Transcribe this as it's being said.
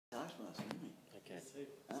too.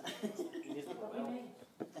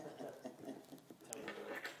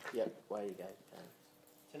 Yep, way you go.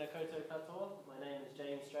 Tēnā koutou katoa, my name is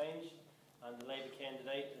James Strange. I'm the Labour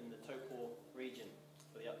candidate in the Taupo region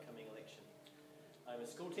for the upcoming election. I'm a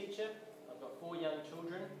school teacher, I've got 4 young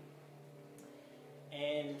children,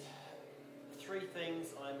 and 3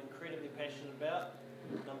 things I'm incredibly passionate about.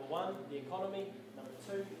 Number 1, the economy. Number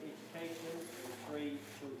 2, education. And 3,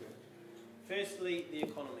 children. Firstly, the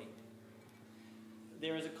economy.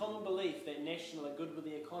 There is a common belief that National are good with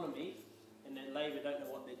the economy and that Labour don't know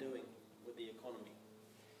what they're doing with the economy.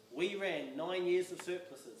 We ran 9 years of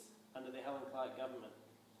surpluses under the Helen Clark government.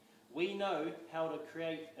 We know how to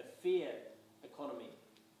create a fair economy.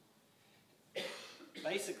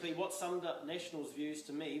 Basically, what summed up National's views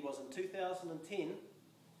to me was in 2010,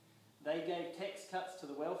 they gave tax cuts to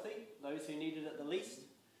the wealthy, those who needed it the least,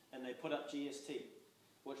 and they put up GST,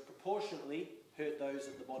 which proportionately hurt those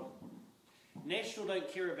at the bottom. National don't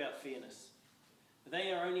care about fairness.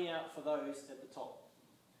 They are only out for those at the top.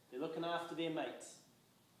 They're looking after their mates.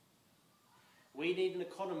 We need an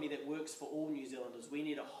economy that works for all New Zealanders. We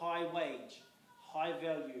need a high wage, high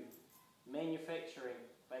value,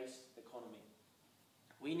 manufacturing-based economy.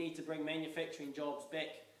 We need to bring manufacturing jobs back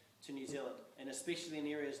to New Zealand, and especially in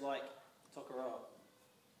areas like Tokoroa.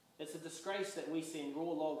 It's a disgrace that we send raw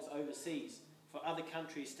logs overseas for other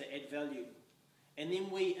countries to add value, and then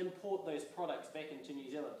we import those products back into New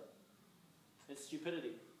Zealand. It's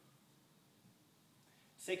stupidity.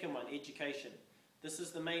 Second one, education. This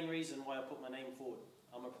is the main reason why I put my name forward.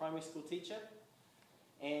 I'm a primary school teacher,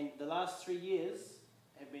 and the last 3 years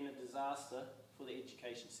have been a disaster for the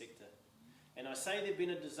education sector. And I say they've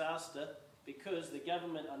been a disaster because the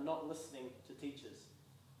government are not listening to teachers.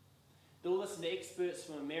 They'll listen to experts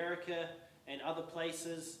from America and other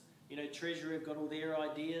places. You know, Treasury have got all their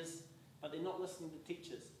ideas, but they're not listening to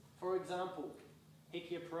teachers. For example,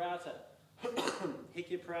 Hekia Parata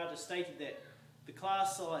stated that the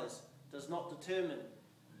class size does not determine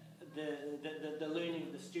the learning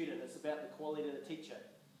of the student. It's about the quality of the teacher.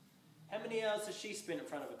 How many hours has she spent in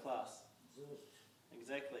front of a class?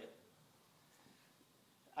 Exactly.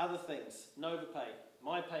 Other things, Nova Pay.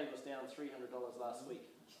 My pay was down $300 last week.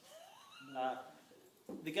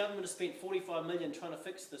 The government has spent $45 million trying to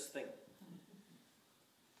fix this thing.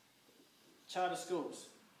 Charter schools.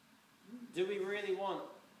 Do we really want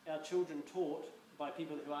our children taught by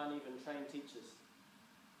people who aren't even trained teachers?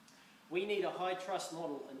 We need a high trust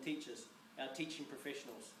model in teachers, our teaching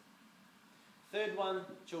professionals. Third one,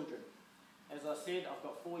 children. As I said, I've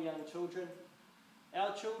got 4 young children.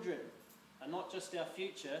 Our children are not just our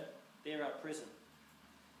future, they're our present.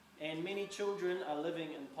 And many children are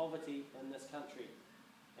living in poverty in this country.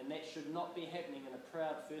 And that should not be happening in a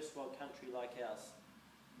proud first world country like ours.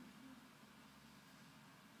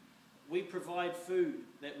 We provide food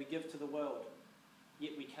that we give to the world,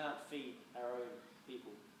 yet we can't feed our own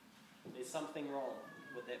people. There's something wrong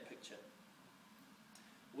with that picture.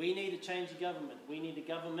 We need a change of government. We need a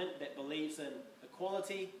government that believes in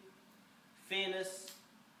equality, fairness,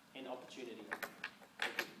 and opportunity.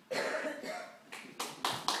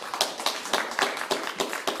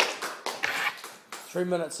 3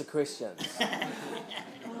 minutes of questions. How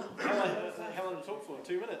long to talk for?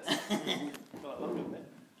 2 minutes? Well, longer than that.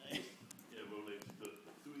 Yeah, well, the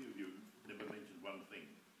 3 of you never mentioned one thing: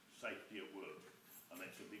 safety at work, and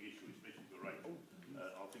that's a big issue, especially for Rachel.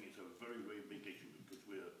 I think it's a very, very big issue because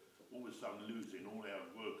we're all of a sudden losing all our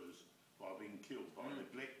workers by being killed by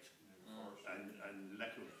neglect and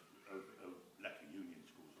lack of union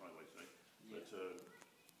schools, I always say. But that's a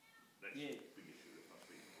big issue that must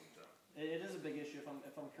be pointed out. It is a big issue. If I'm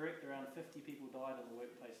correct, around 50 people died in the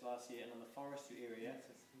workplace last year, and in the forestry area,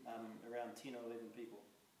 around 10 or 11 people.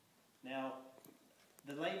 Now,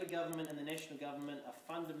 the Labour government and the National government are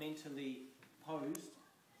fundamentally opposed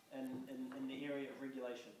in the area of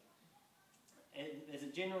regulation. And as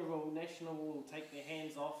a general rule, National will take their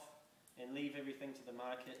hands off and leave everything to the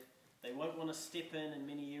market. They won't want to step in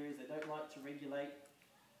many areas. They don't like to regulate.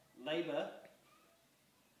 Labour,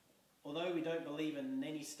 although we don't believe in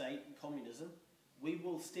any state communism, we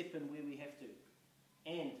will step in where we have to.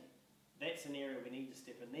 And that's an area we need to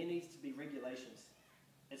step in. There needs to be regulations.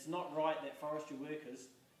 It's not right that forestry workers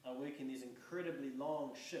are working these incredibly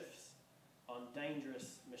long shifts on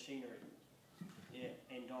dangerous machinery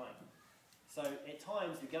and dying. So at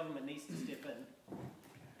times the government needs to step in,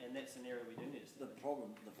 and that's an area we do need to step in.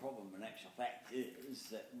 The problem in actual fact is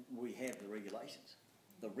that we have the regulations.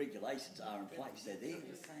 The regulations are in place, they're there.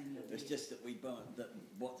 It's just that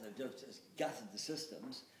what they've done is gutted the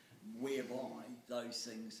systems whereby those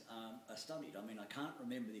things are studied. I mean, I can't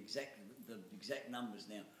remember the exact numbers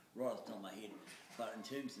now right off the top of my head. But in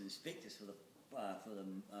terms of inspectors for the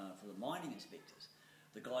mining inspectors,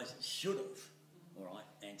 the guys that should have, all right,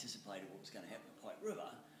 anticipated what was going to happen at Pike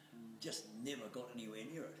River, just never got anywhere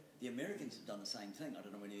near it. The Americans have done the same thing. I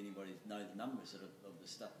don't know whether anybody knows the numbers of the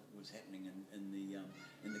stuff that was happening in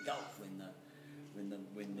the Gulf when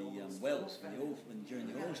during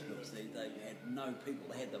the oil spills, they had no people.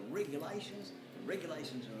 They had the regulations. The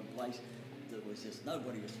regulations were in place. There was just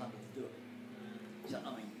nobody was funded to do it. So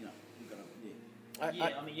I mean, you know, we've got to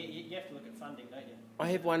I mean, you have to look at funding, don't you? I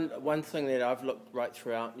have one thing that I've looked right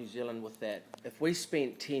throughout New Zealand with that. If we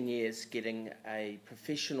spent 10 years getting a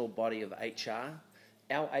professional body of HR,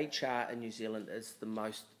 our HR in New Zealand is the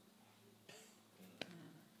most...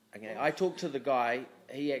 Okay, I talked to the guy,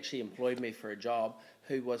 he actually employed me for a job,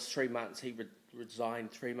 who was 3 months, he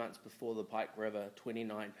resigned 3 months before the Pike River,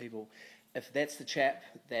 29 people. If that's the chap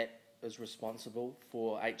that is responsible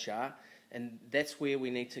for HR, and that's where we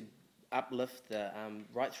need to uplift the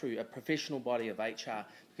right through a professional body of HR,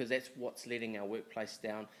 because that's what's letting our workplace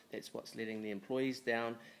down, that's what's letting the employees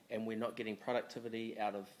down, and we're not getting productivity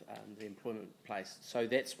out of the employment place. So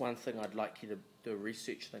that's one thing I'd like you to do a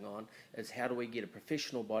research thing on, is how do we get a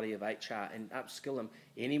professional body of HR and upskill them.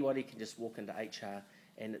 Anybody can just walk into HR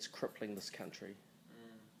and it's crippling this country.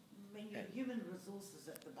 I mean, your human resources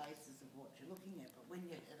at the basis of what you're looking at, but when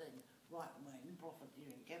you're hitting right-wing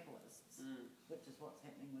profiteering capitalists, which is what's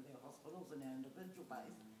happening with our hospitals and our individual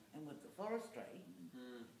base and with the forestry,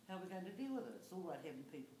 how are we going to deal with it? It's all right having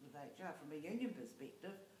people with HR. From a union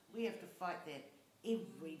perspective, we have to fight that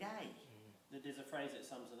every day. There's a phrase that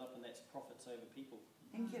sums it up, and that's profits over people.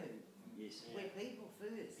 Thank you. yes. We're people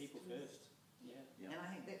first. People first. Yeah. And I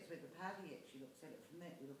think that's where the party actually looks at it from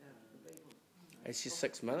that. We look after the people. It's just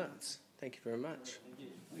 6 minutes. Thank you very much. Thank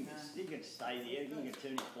you. You can stay there. You can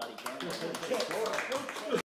turn his bloody camera.